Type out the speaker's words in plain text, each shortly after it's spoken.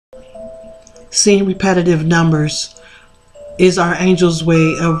Seeing repetitive numbers is our angel's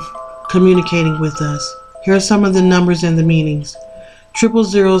way of communicating with us. Here are some of the numbers and the meanings. Triple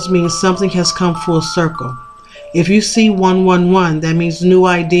zeros means something has come full circle. If you see 111, that means new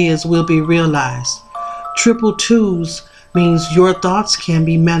ideas will be realized. Triple twos means your thoughts can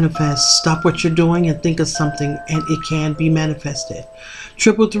be manifest. Stop what you're doing and think of something and it can be manifested.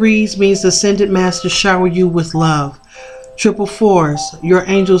 Triple threes means the ascended master shower you with love. Triple fours, your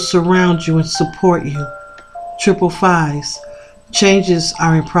angels surround you and support you. Triple fives, changes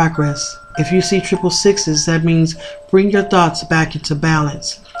are in progress. If you see triple sixes, that means bring your thoughts back into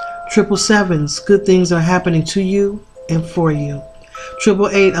balance. Triple sevens, good things are happening to you and for you. Triple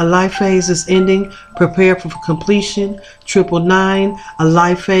eight, a life phase is ending. Prepare for completion. Triple nine, a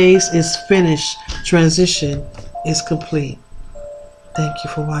life phase is finished. Transition is complete. Thank you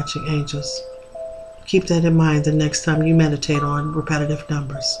for watching, angels. Keep that in mind the next time you meditate on repetitive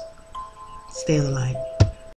numbers. Stay in the light.